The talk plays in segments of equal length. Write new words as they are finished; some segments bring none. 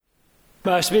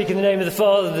May I speak in the name of the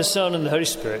Father, the Son, and the Holy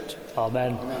Spirit.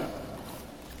 Amen.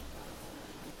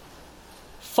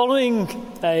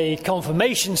 Following a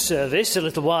confirmation service a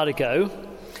little while ago,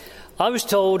 I was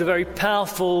told a very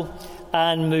powerful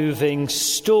and moving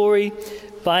story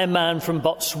by a man from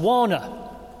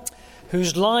Botswana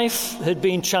whose life had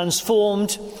been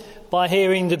transformed by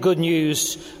hearing the good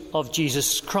news of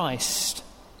Jesus Christ.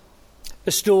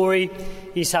 A story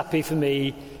he's happy for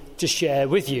me to share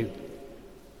with you.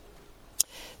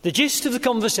 The gist of the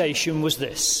conversation was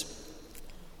this.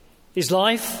 His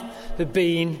life had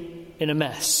been in a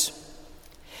mess.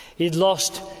 He'd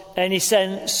lost any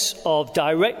sense of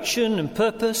direction and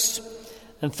purpose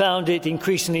and found it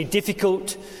increasingly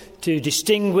difficult to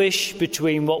distinguish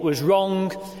between what was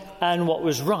wrong and what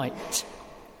was right.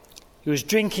 He was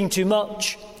drinking too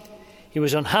much, he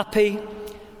was unhappy,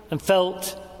 and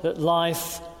felt that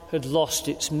life had lost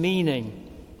its meaning.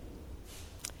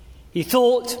 He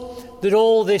thought that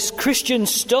all this Christian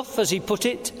stuff, as he put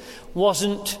it,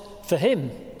 wasn't for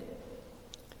him.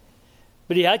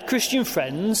 But he had Christian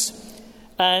friends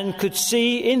and could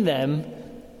see in them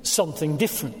something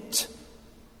different.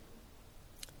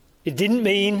 It didn't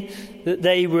mean that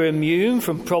they were immune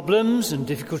from problems and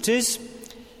difficulties,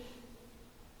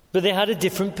 but they had a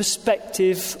different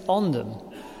perspective on them.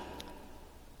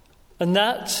 And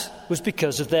that was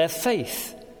because of their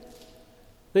faith.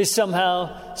 They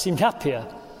somehow seemed happier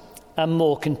and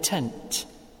more content.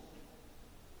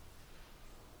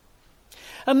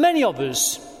 And many of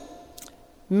us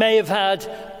may have had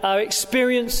our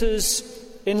experiences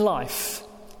in life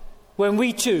when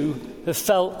we too have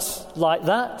felt like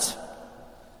that.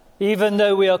 Even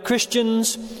though we are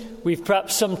Christians, we've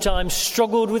perhaps sometimes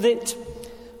struggled with it.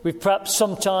 We've perhaps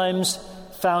sometimes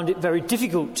found it very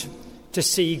difficult to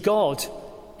see God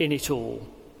in it all.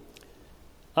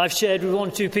 I've shared with one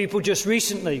or two people just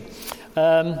recently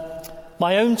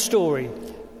my own story.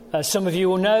 As some of you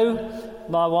will know,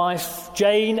 my wife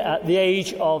Jane, at the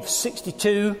age of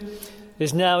 62,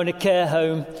 is now in a care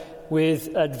home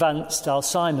with advanced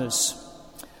Alzheimer's.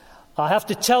 I have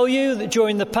to tell you that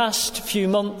during the past few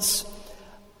months,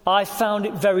 I found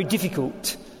it very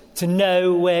difficult to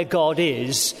know where God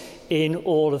is in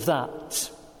all of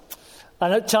that.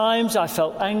 And at times I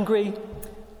felt angry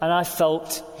and I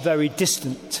felt very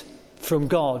distant from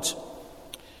God.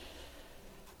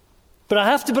 But I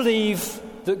have to believe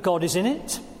that God is in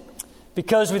it,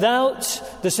 because without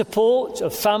the support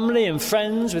of family and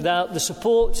friends, without the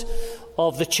support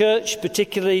of the church,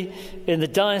 particularly in the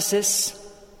diocese,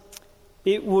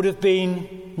 it would have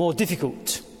been more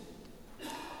difficult.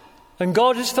 And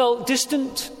God has felt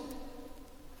distant,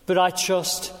 but I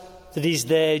trust that He's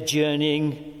there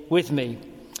journeying with me.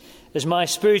 As my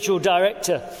spiritual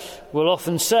director will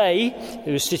often say,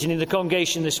 who was sitting in the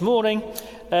congregation this morning,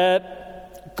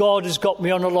 God has got me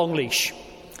on a long leash.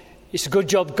 It's a good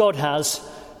job God has,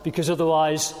 because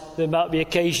otherwise there might be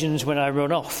occasions when I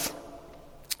run off.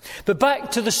 But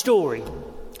back to the story.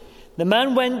 The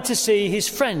man went to see his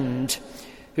friend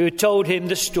who had told him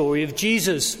the story of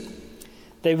Jesus.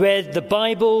 They read the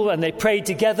Bible and they prayed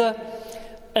together,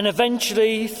 and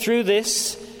eventually through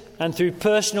this and through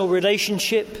personal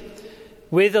relationship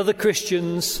with other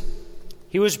Christians,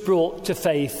 he was brought to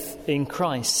faith in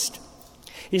Christ.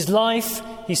 His life,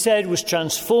 he said, was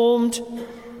transformed,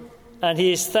 and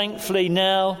he is thankfully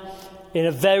now in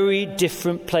a very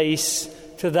different place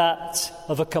to that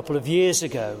of a couple of years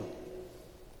ago.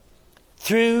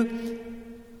 Through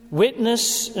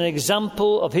witness and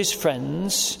example of his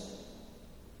friends,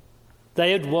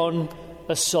 they had won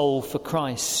a soul for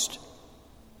Christ.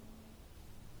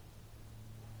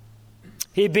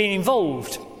 He had been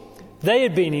involved, they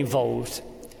had been involved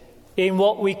in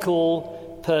what we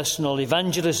call personal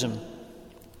evangelism.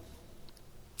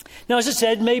 Now, as I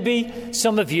said, maybe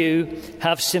some of you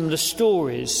have similar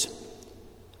stories,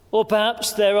 or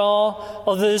perhaps there are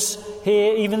others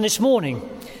here even this morning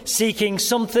seeking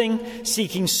something,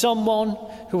 seeking someone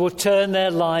who will turn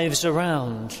their lives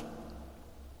around.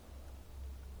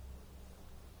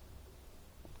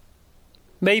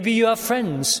 Maybe you have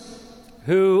friends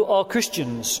who are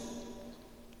Christians.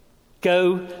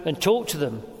 Go and talk to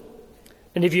them.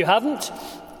 And if you haven't,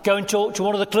 go and talk to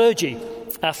one of the clergy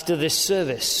after this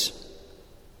service.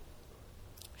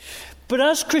 But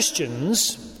as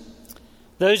Christians,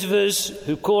 those of us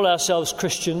who call ourselves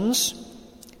Christians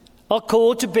are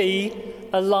called to be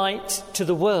a light to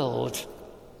the world.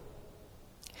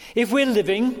 If we're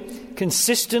living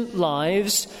consistent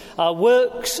lives, our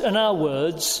works and our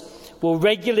words will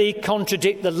regularly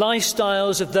contradict the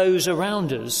lifestyles of those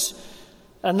around us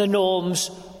and the norms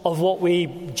of what we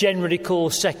generally call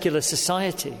secular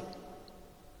society.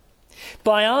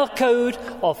 By our code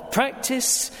of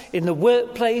practice in the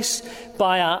workplace,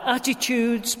 by our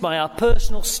attitudes, by our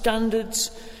personal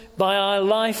standards, by our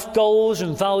life goals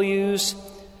and values,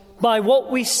 by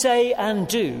what we say and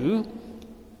do,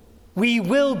 we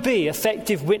will be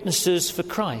effective witnesses for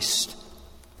Christ.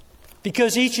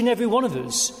 Because each and every one of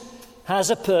us has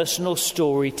a personal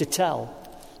story to tell.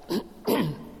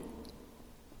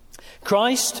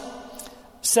 Christ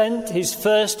sent his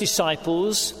first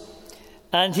disciples,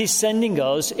 and he's sending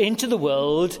us into the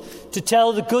world to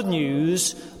tell the good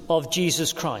news of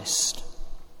Jesus Christ.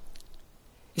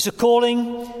 It's a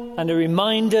calling and a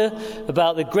reminder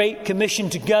about the Great Commission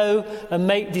to go and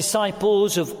make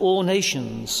disciples of all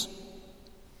nations.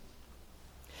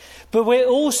 But we're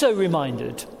also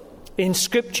reminded in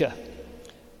Scripture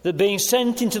that being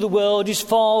sent into the world is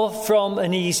far from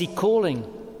an easy calling.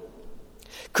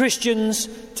 Christians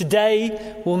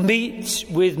today will meet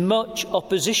with much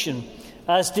opposition,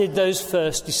 as did those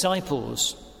first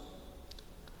disciples.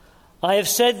 I have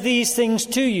said these things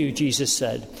to you, Jesus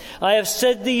said. I have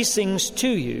said these things to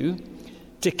you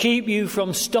to keep you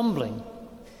from stumbling.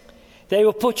 They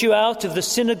will put you out of the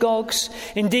synagogues.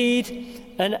 Indeed,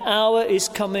 an hour is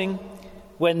coming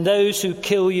when those who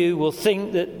kill you will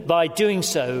think that by doing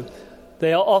so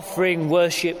they are offering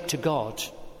worship to God.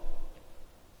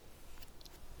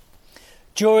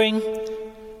 During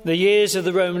the years of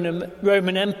the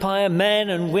Roman Empire, men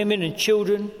and women and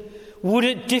children would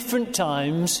at different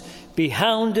times be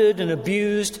hounded and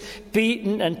abused,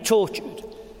 beaten and tortured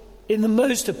in the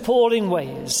most appalling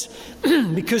ways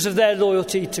because of their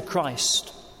loyalty to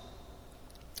Christ.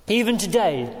 Even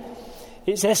today,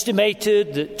 it's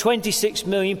estimated that 26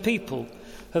 million people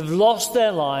have lost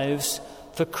their lives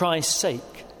for Christ's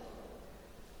sake.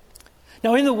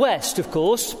 Now, in the West, of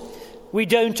course, we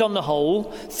don't, on the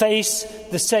whole, face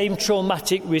the same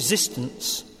traumatic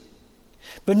resistance.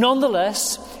 But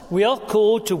nonetheless, we are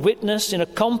called to witness in a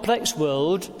complex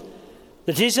world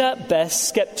that is at best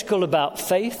sceptical about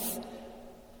faith,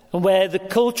 and where the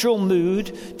cultural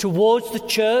mood towards the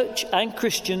church and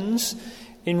Christians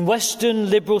in Western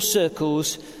liberal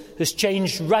circles has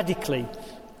changed radically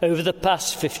over the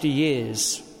past 50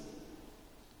 years.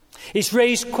 It's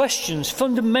raised questions,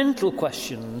 fundamental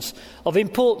questions of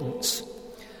importance,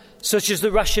 such as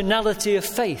the rationality of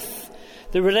faith,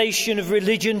 the relation of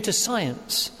religion to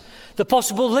science, the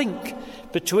possible link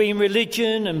between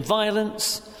religion and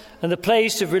violence, and the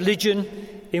place of religion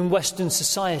in Western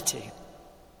society.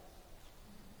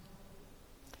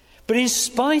 But in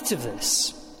spite of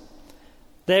this,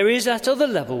 there is at other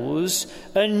levels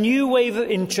a new wave of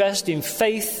interest in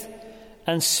faith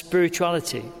and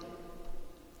spirituality.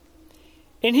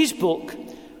 In his book,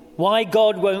 Why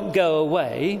God Won't Go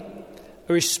Away,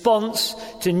 a response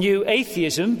to New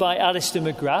Atheism by Alistair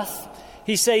McGrath,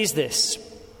 he says this: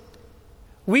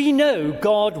 "We know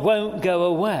God won't go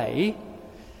away,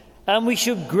 and we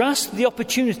should grasp the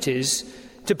opportunities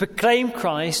to proclaim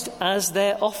Christ as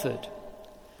they're offered,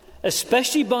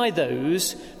 especially by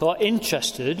those who are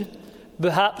interested,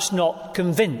 perhaps not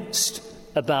convinced,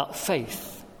 about faith."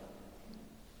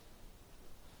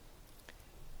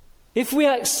 If we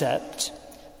accept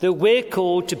that we're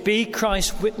called to be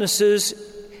Christ's witnesses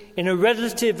in a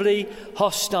relatively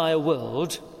hostile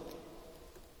world,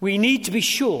 we need to be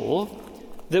sure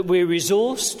that we're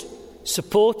resourced,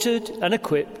 supported and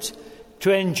equipped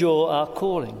to endure our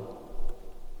calling.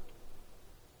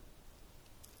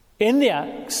 In the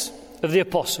Acts of the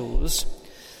Apostles,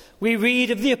 we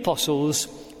read of the apostles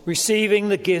receiving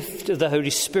the gift of the Holy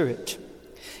Spirit,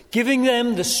 giving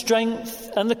them the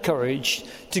strength and the courage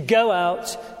to go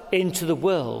out into the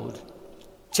world,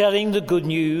 telling the good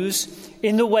news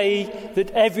in the way that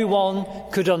everyone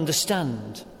could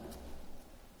understand.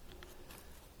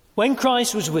 When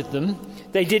Christ was with them,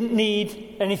 they didn't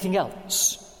need anything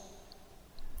else.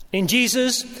 In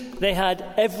Jesus, they had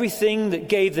everything that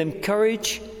gave them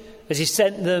courage as he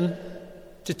sent them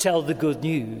to tell the good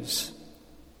news.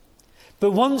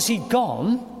 But once he'd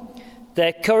gone,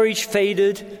 their courage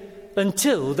faded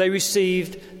until they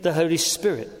received the Holy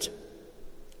Spirit.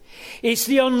 It's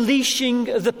the unleashing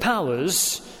of the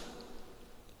powers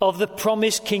of the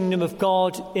promised kingdom of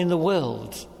God in the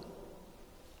world.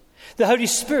 The Holy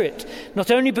Spirit not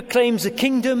only proclaims the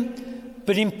kingdom,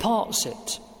 but imparts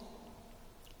it.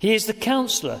 He is the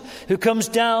counselor who comes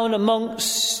down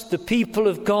amongst the people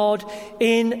of God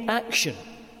in action.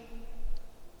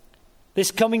 This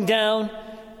coming down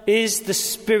is the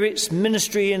Spirit's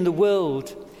ministry in the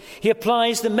world. He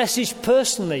applies the message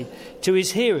personally to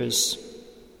his hearers.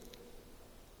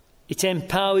 It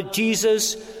empowered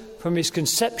Jesus from his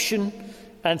conception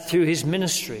and through his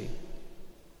ministry.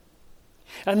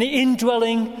 And the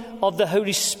indwelling of the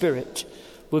Holy Spirit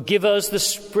will give us the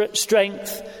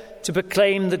strength to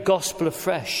proclaim the gospel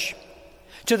afresh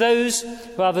to those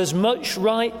who have as much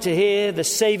right to hear the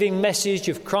saving message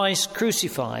of Christ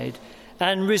crucified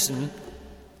and risen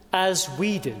as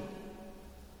we do.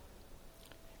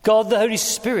 God the Holy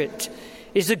Spirit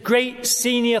is a great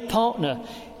senior partner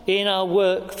in our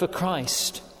work for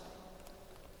Christ.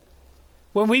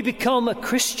 When we become a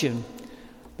Christian,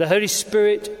 the Holy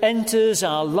Spirit enters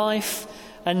our life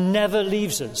and never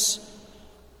leaves us.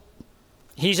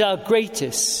 He's our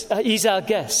guest,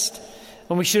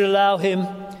 and we should allow him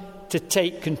to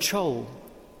take control.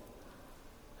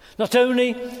 Not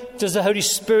only does the Holy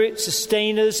Spirit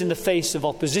sustain us in the face of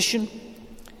opposition,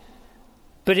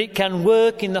 but it can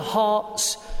work in the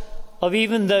hearts of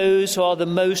even those who are the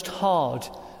most hard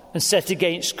and set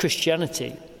against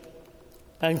Christianity,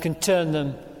 and can turn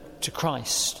them to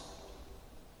Christ.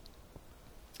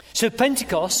 So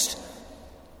Pentecost,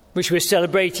 which we're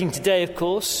celebrating today, of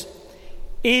course,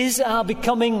 is our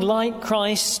becoming like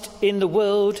Christ in the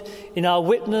world, in our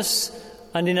witness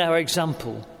and in our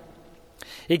example.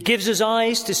 It gives us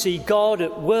eyes to see God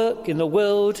at work in the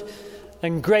world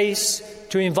and grace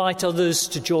to invite others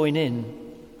to join in.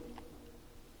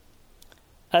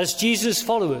 As Jesus'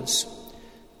 followers,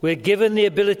 we're given the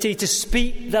ability to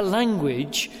speak the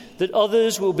language that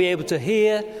others will be able to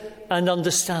hear and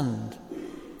understand.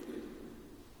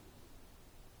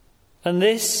 And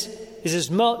this is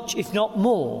as much, if not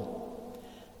more,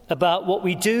 about what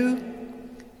we do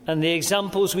and the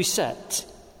examples we set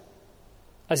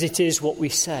as it is what we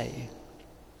say.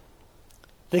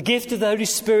 The gift of the Holy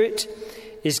Spirit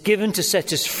is given to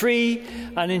set us free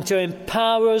and to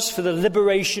empower us for the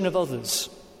liberation of others.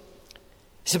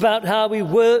 It's about how we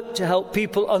work to help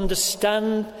people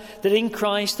understand that in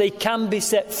Christ they can be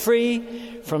set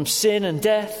free from sin and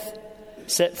death,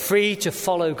 set free to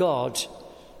follow God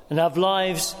and have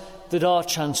lives that are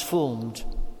transformed.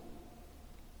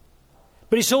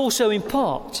 But it's also in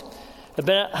part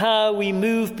about how we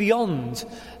move beyond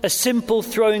a simple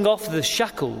throwing off of the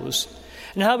shackles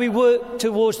and how we work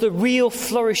towards the real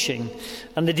flourishing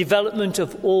and the development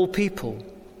of all people.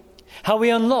 How we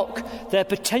unlock their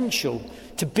potential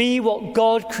to be what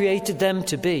God created them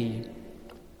to be.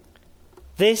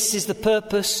 This is the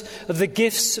purpose of the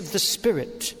gifts of the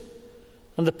Spirit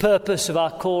and the purpose of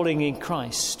our calling in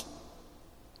Christ.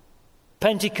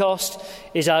 Pentecost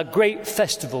is our great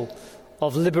festival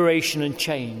of liberation and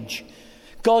change.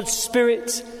 God's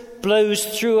Spirit blows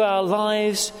through our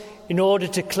lives in order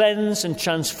to cleanse and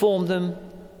transform them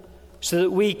so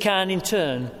that we can in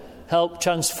turn help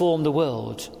transform the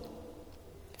world.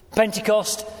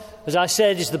 Pentecost, as I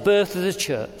said, is the birth of the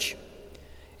church.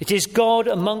 It is God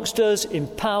amongst us in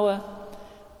power,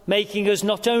 making us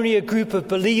not only a group of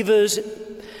believers,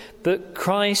 but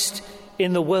Christ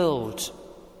in the world.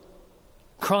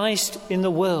 Christ in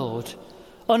the world,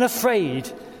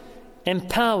 unafraid,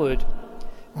 empowered,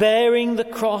 bearing the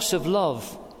cross of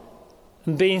love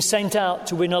and being sent out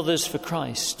to win others for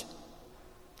Christ.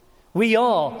 We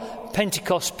are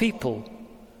Pentecost people,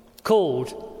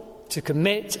 called to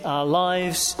commit our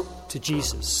lives to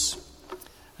Jesus.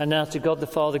 And now to God the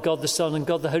Father, God the Son, and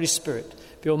God the Holy Spirit,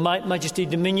 be all might, majesty,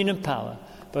 dominion and power,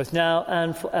 both now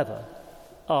and forever.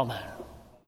 Amen.